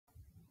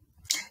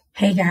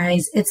Hey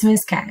guys, it's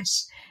Miss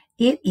Cash.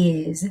 It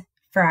is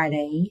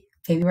Friday,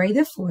 February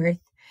the 4th,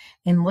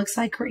 and looks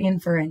like we're in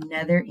for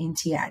another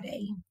NTI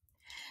day.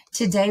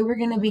 Today we're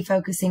going to be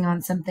focusing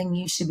on something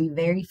you should be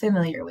very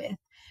familiar with,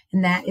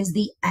 and that is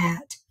the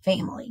at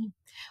family.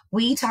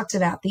 We talked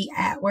about the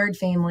at word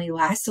family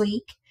last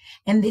week,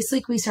 and this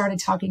week we started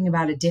talking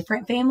about a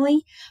different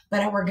family,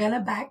 but we're going to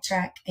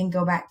backtrack and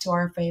go back to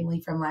our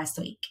family from last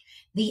week.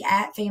 The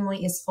at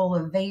family is full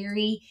of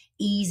very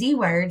easy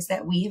words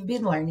that we have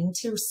been learning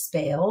to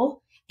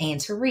spell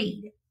and to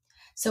read.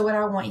 So what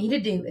I want you to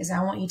do is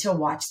I want you to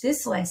watch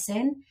this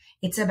lesson.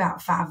 It's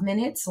about 5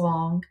 minutes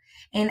long.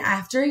 And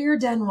after you're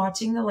done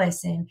watching the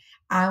lesson,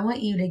 I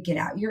want you to get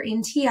out your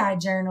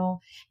NTI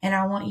journal and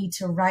I want you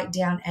to write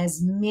down as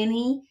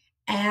many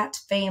at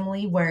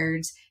family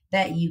words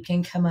that you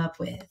can come up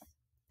with.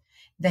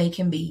 They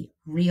can be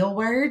real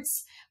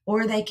words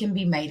or they can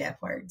be made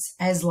up words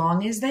as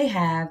long as they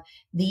have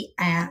the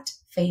at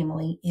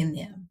family in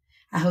them.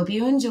 I hope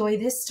you enjoy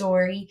this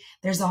story.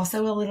 There's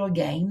also a little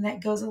game that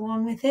goes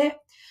along with it.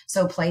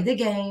 So play the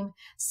game,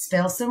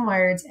 spell some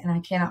words, and I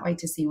cannot wait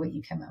to see what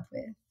you come up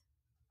with.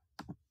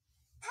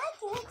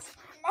 Hi kids,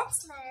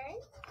 let's learn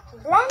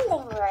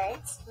blending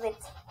words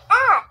with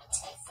at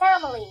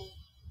family.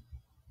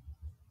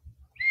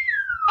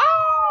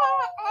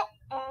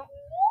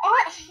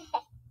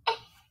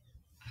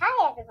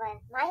 Hi everyone,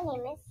 my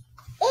name is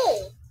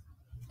A.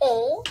 A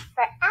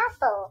for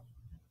apple.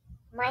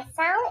 My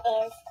sound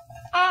is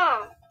A.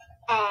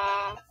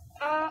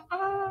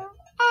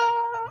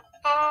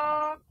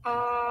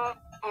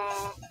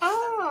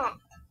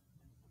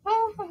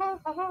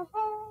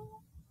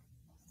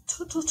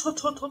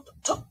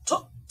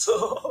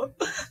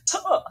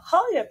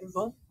 Hi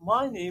everyone,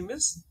 my name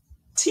is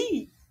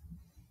T.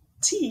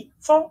 T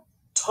for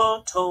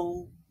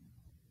turtle.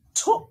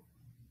 T.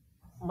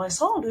 My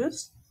sound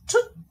is T.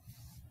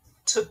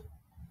 T.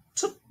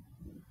 T.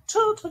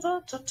 T. T. T.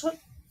 T.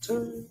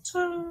 T.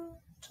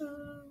 T.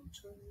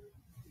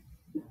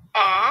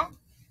 A.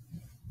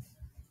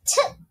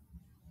 T.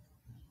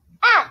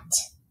 At.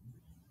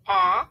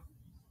 A.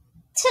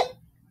 T.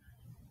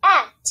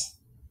 At.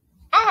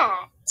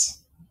 At.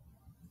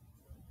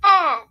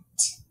 At.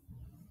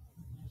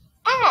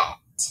 At.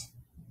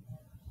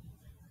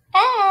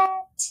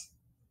 At.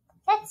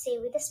 Let's say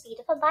with the speed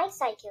of a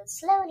bicycle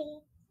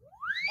slowly.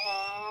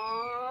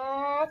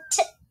 At.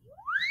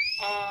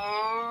 At.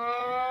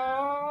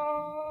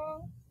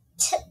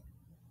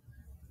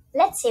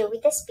 Let's say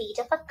with the speed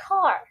of a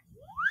car.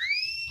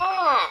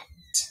 At.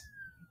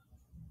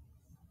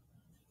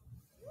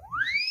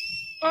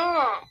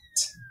 At.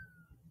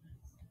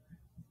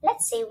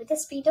 Let's say with the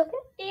speed of an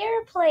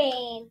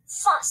airplane.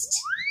 Fast.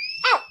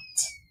 At.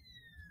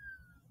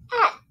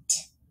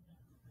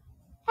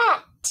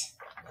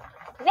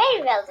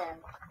 Very well done.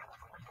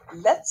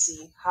 Let's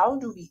see how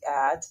do we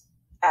add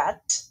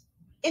at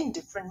in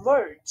different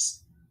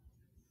words.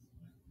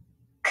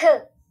 K.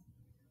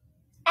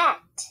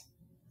 At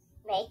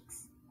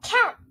makes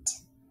cat.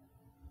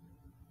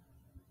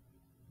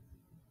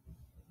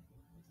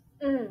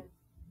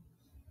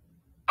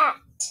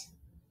 At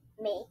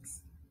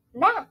makes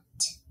mat.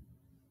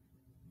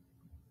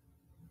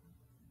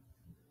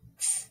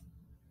 F.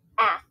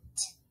 At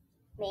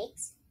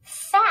makes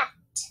fat.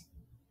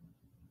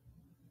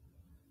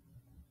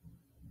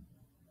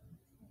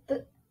 B.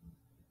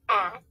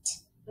 At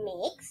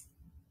makes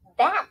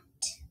bat.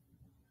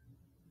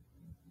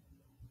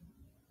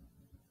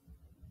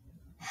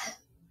 H.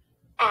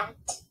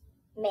 At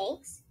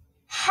makes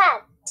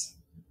hat.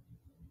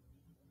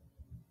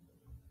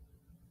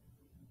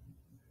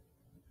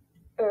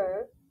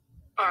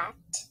 At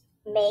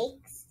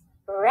makes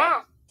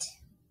rat.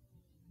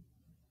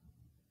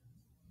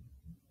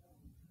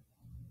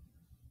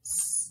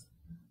 S.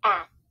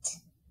 At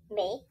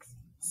makes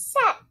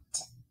set.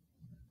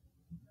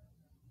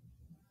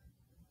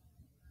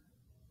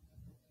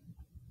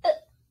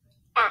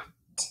 At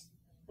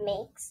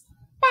makes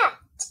bat.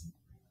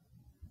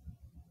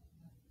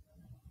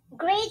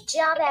 Great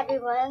job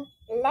everyone.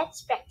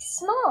 Let's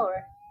practice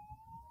more.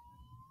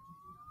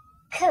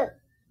 K.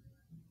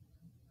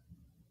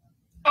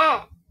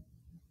 At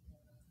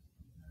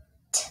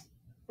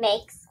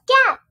makes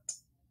cat.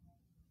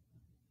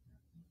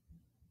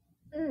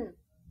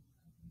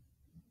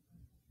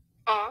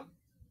 At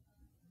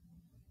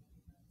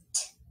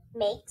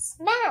makes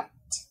mat.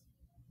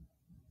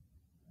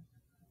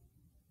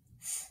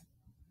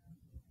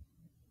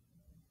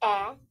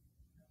 At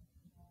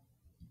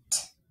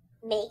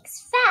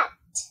makes fat.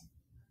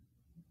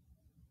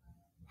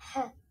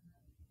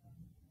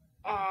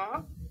 At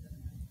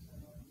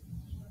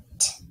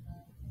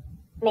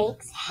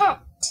makes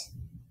hat.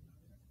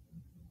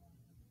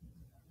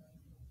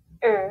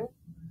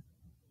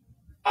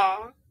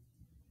 At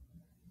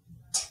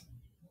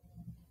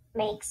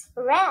makes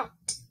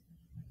rat.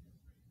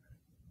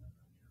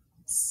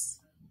 S.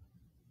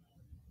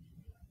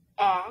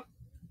 At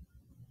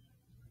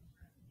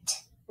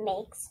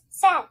makes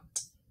set.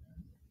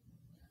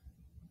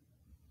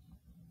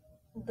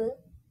 B.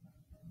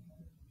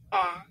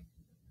 At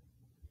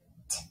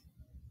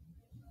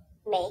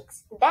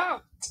makes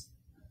bat.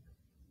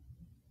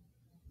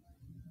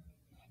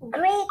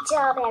 Great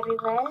job,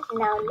 everyone.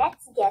 Now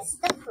let's guess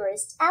the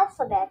first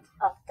alphabet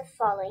of the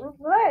following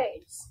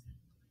words.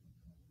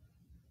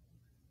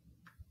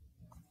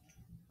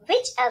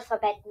 Which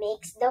alphabet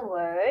makes the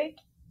word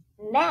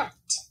mat?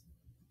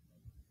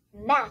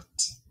 Mat.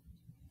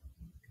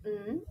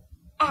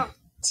 At.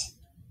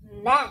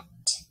 Mat.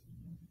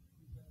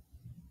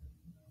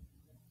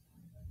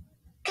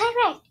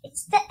 Correct.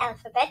 It's the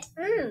alphabet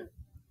M.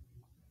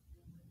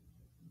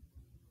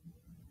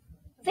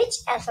 Which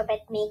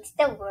alphabet makes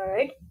the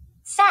word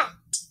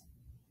fat?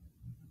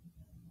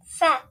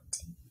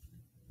 Fat.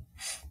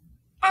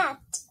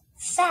 At.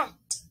 Fat.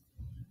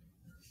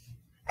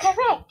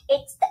 Correct.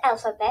 It's the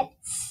alphabet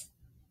F.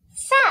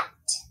 Fat.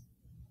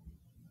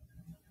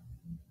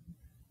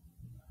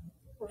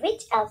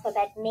 Which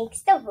alphabet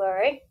makes the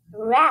word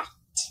rat?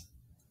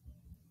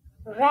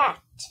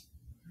 Rat.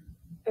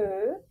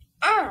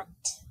 At.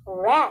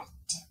 Rat.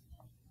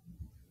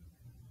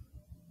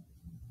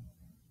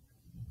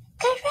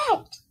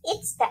 Correct.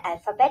 It's the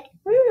alphabet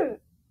R.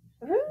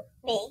 R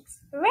makes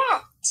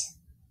rat.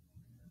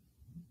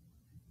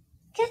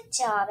 Good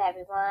job,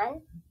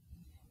 everyone.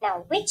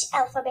 Now, which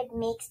alphabet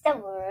makes the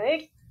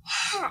word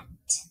hat?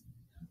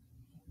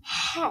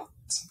 Hat.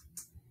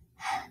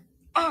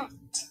 At.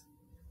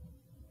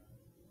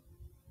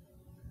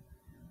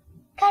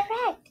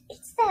 Correct.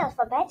 It's the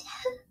alphabet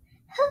H.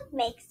 H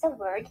makes the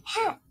word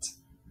hat.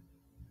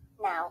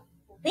 Now,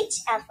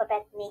 which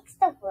alphabet makes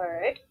the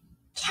word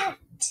cat?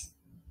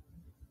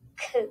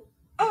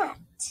 At.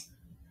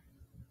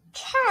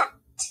 Cat.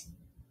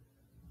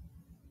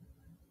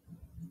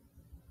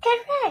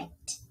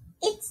 Correct.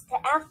 It's the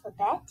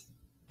alphabet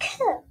K.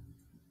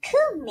 K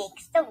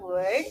makes the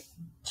word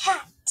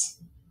cat.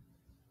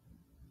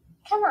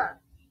 Come on.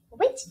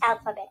 Which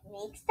alphabet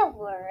makes the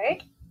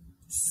word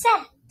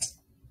sat?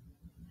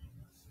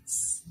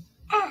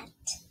 At.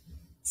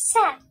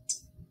 Sat.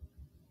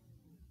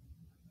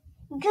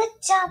 Good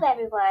job,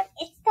 everyone.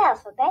 It's the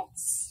alphabet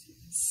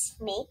S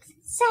makes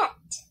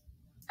sat.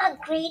 A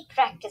great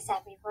practice,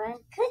 everyone.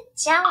 Good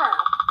job.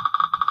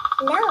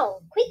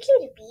 Now, quickly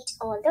repeat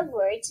all the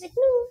words with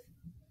me.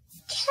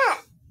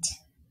 Cat.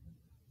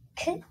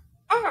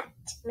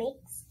 At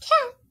makes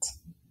cat.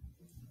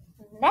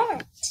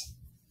 Mat.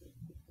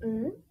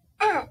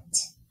 At.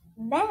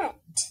 Mat.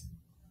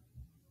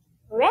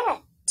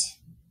 Rat.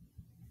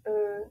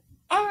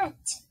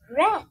 At.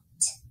 Rat.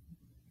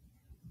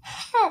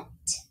 Hat.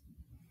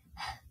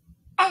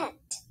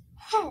 At.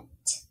 Hat.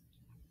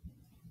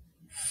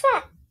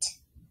 Fat.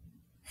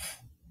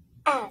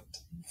 At.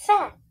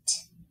 Fat.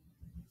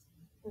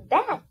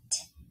 Bat.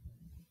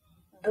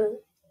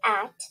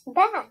 At.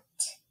 Bat.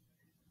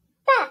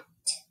 Bat.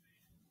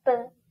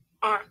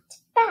 At.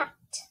 Bat.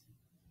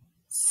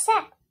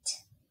 Sat.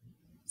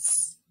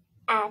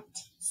 At.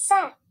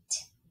 Sat.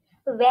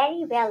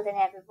 Very well done,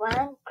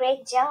 everyone.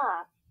 Great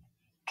job.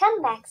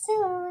 Come back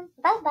soon.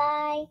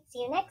 Bye-bye.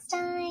 See you next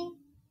time.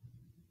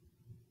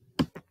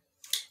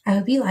 I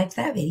hope you liked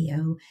that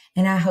video,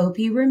 and I hope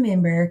you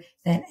remember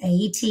that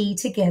AT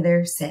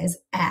together says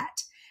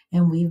at,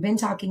 and we've been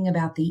talking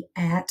about the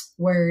at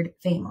word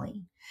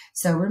family.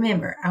 So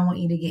remember, I want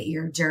you to get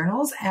your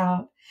journals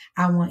out.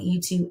 I want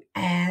you to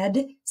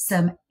add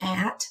some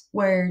at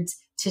words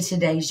to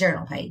today's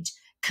journal page.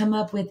 Come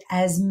up with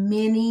as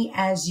many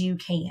as you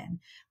can.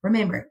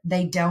 Remember,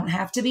 they don't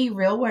have to be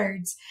real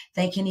words.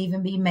 They can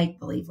even be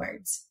make-believe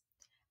words.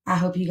 I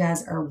hope you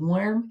guys are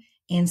warm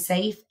and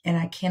safe, and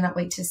I cannot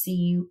wait to see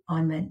you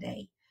on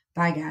Monday.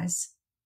 Bye, guys.